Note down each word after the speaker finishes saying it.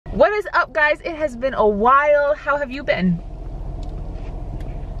What is up, guys? It has been a while. How have you been?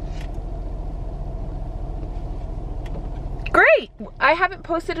 Great! I haven't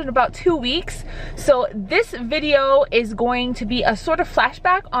posted in about 2 weeks, so this video is going to be a sort of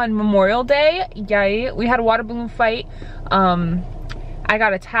flashback on Memorial Day. Yay, we had a water balloon fight. I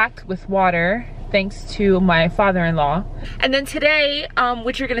got attacked with water thanks to my father-in-law. And then today,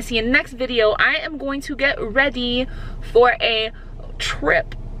 which you're gonna see in the next video, I am going to get ready for a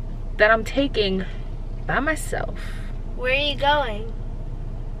trip that I'm taking by myself. Where are you going?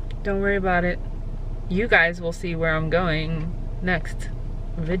 Don't worry about it. You guys will see where I'm going next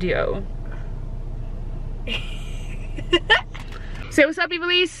video. Say what's up,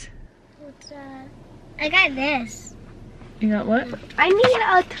 Evelise. What's up? I got this. You got what? I need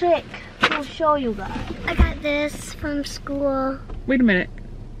a trick to show you guys. I got this from school. Wait a minute.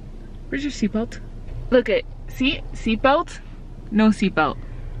 Where's your seatbelt? Look it. See? Seatbelt? No seatbelt.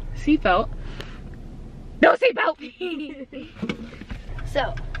 Seatbelt? No seatbelt!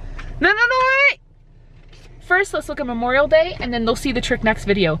 So. No, wait! First, let's look at Memorial Day, and then they'll see the trick next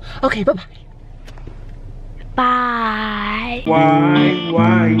video. Okay, bye-bye. Bye. Why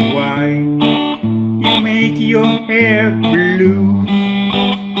you make your hair blue,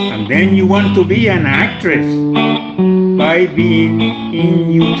 and then you want to be an actress by being in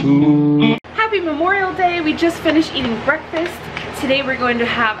YouTube. Happy Memorial Day. We just finished eating breakfast. Today we're going to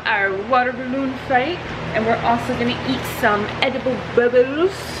have our water balloon fight, and we're also going to eat some edible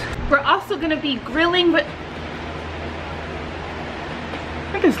bubbles. We're also going to be grilling, but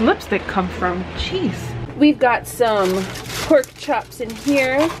where does lipstick come from? Jeez. We've got some pork chops in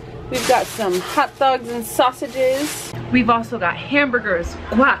here. We've got some hot dogs and sausages. We've also got hamburgers,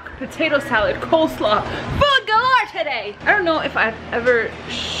 guac, potato salad, coleslaw, food galore today. I don't know if I've ever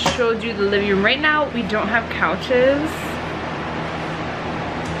showed you the living room. Right now, we don't have couches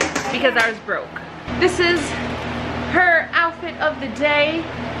because ours broke. This is her outfit of the day.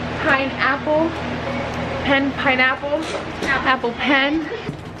 Pineapple, apple pen.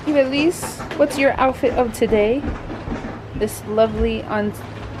 Evelise, what's your outfit of today? This lovely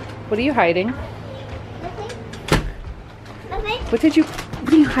what are you hiding? Nothing. What are you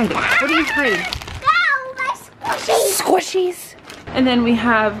hiding? What are you hiding? No, my squishies. Squishies! And then we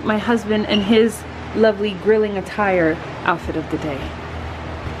have my husband and his lovely grilling attire outfit of the day.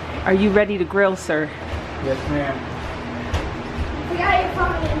 Are you ready to grill, sir? Yes, ma'am. We got your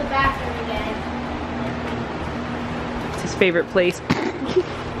phone in the bathroom again. It's his favorite place.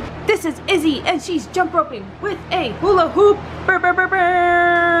 This is Izzy, and she's jump roping with a hula hoop. Burr, burr, burr,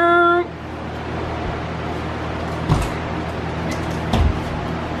 burr.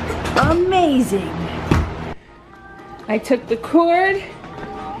 Amazing. I took the cord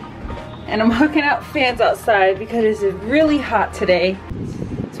and I'm hooking up fans outside because it's really hot today.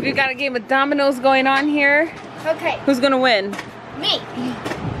 So we've got a game of dominoes going on here. Okay. Who's gonna win? Me.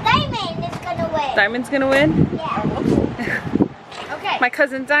 Diamond is gonna win. Diamond's gonna win? Yeah. Okay. My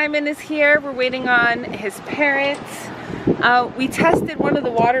cousin Diamond is here. We're waiting on his parents. We tested one of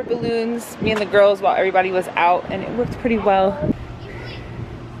the water balloons, me and the girls, while everybody was out, and it worked pretty well.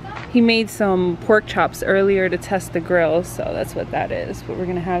 He made some pork chops earlier to test the grill, so that's what that is. But we're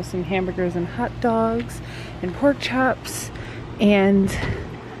gonna have some hamburgers and hot dogs and pork chops and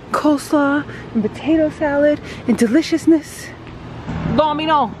coleslaw and potato salad and deliciousness.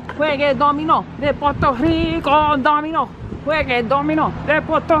 Domino, juegue domino de Puerto Rico, domino. Juegue domino de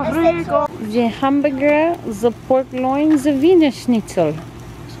Puerto Rico. The hamburger, the pork loin, the Wiener Schnitzel.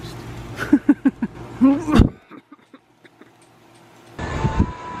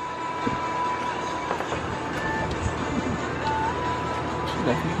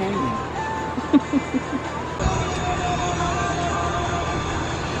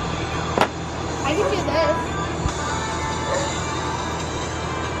 I can do this.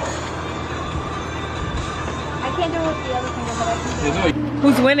 I can't do it with the other finger, but I can do it.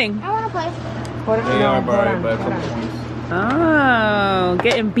 Who's winning? I want to play. They are by a couple points. Oh,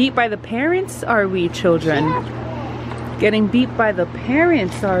 getting beat by the parents, are we, children? Getting beat by the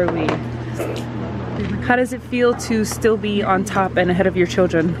parents, are we? How does it feel to still be on top and ahead of your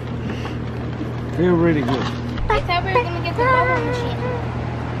children? Feel really good. I thought we were going to get the bubble machine.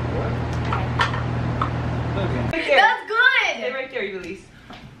 That's good! Stay right there, Evelise.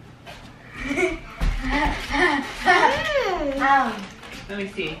 Let me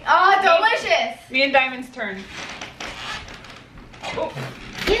see. Oh, delicious! Me and Diamond's turn. Oh,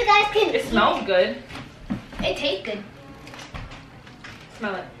 You guys can. it smells good. It tastes good.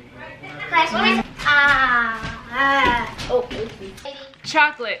 Smell it. Oh.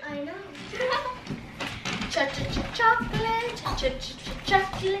 Chocolate. I know. chocolate.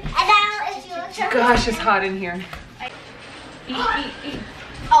 And now it's your turn. Gosh, it's hot in here. Eat.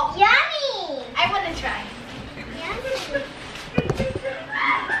 Oh, yummy! I want to try. Yummy.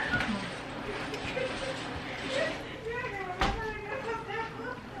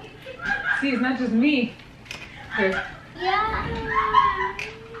 See, it's not just me. Here. Yeah.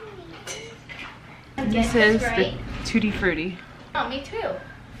 This is the Tutti Frutti. Oh, me too.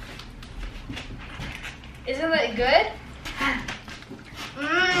 Isn't it good?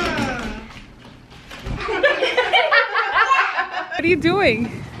 What are you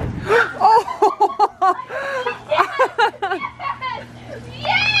doing? Oh!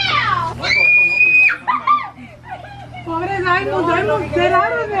 Yeah!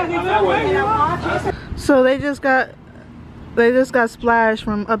 So they just got splashed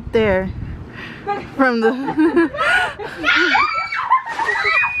from up there. From the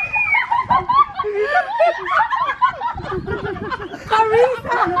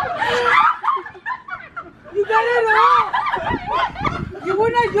You got it all. You were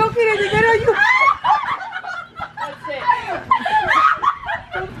not joking, and you got it. That's it.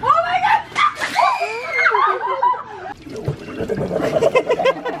 Oh my God!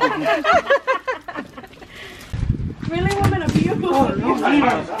 Really, woman, a beautiful. Oh,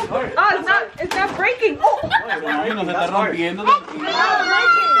 it's not breaking.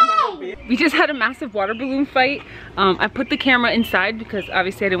 We just had a massive water balloon fight. I put the camera inside because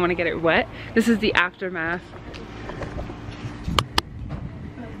obviously I didn't want to get it wet. This is the aftermath.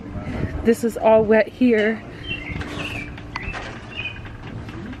 This is all wet here.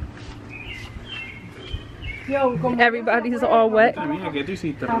 Everybody's all wet. I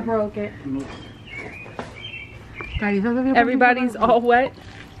broke it. Everybody's all wet.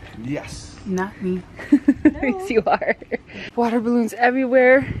 Yes. not me. Yes, you are. Water balloons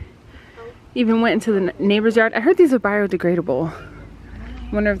everywhere. Even went into the neighbor's yard. I heard these are biodegradable. I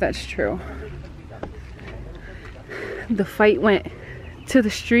wonder if that's true. The fight went to the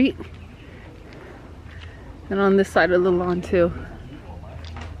street and on this side of the lawn too.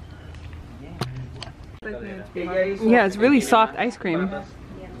 Yeah, it's really soft ice cream.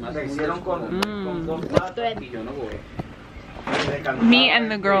 Me and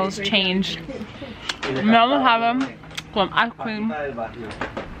the girls changed. Mel will have them some ice cream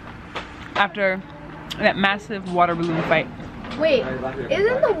after that massive water balloon fight. Wait,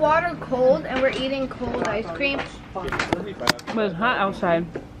 isn't the water cold and we're eating cold ice cream? But it's hot outside.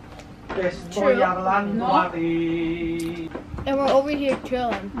 True. And we're over here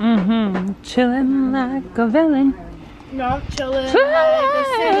chilling. Mm-hmm. Chilling like a villain. No, I'm chilling like a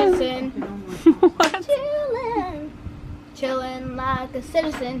citizen. What? Chilling like a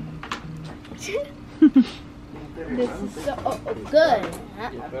citizen. This is so good.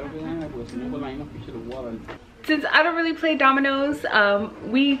 Since I don't really play dominoes,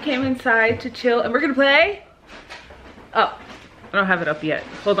 we came inside to chill and we're gonna play. Oh, I don't have it up yet.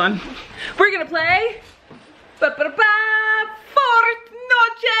 Hold on. We're gonna play Fortnoche.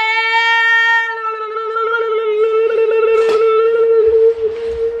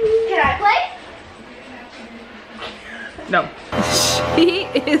 Can I play? No. She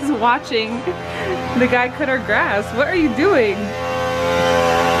is watching the guy cut her grass. What are you doing?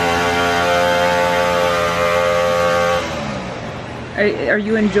 Are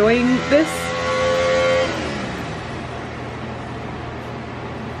you enjoying this?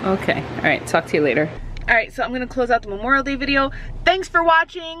 Okay, all right, talk to you later. All right, so I'm gonna close out the Memorial Day video. Thanks for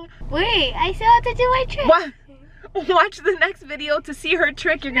watching. Wait, I still have to do my trick. What? Watch the next video to see her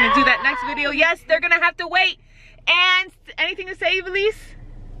trick. You're gonna do that next video. Yes, they're gonna have to wait. And anything to say, Evelise?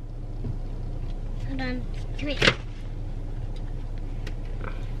 Hold on, come here.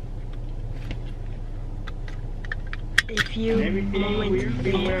 If you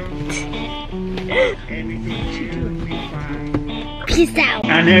Peace out.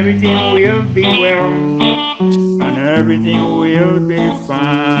 And everything will be well. And everything will be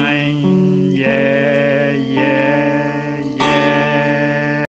fine.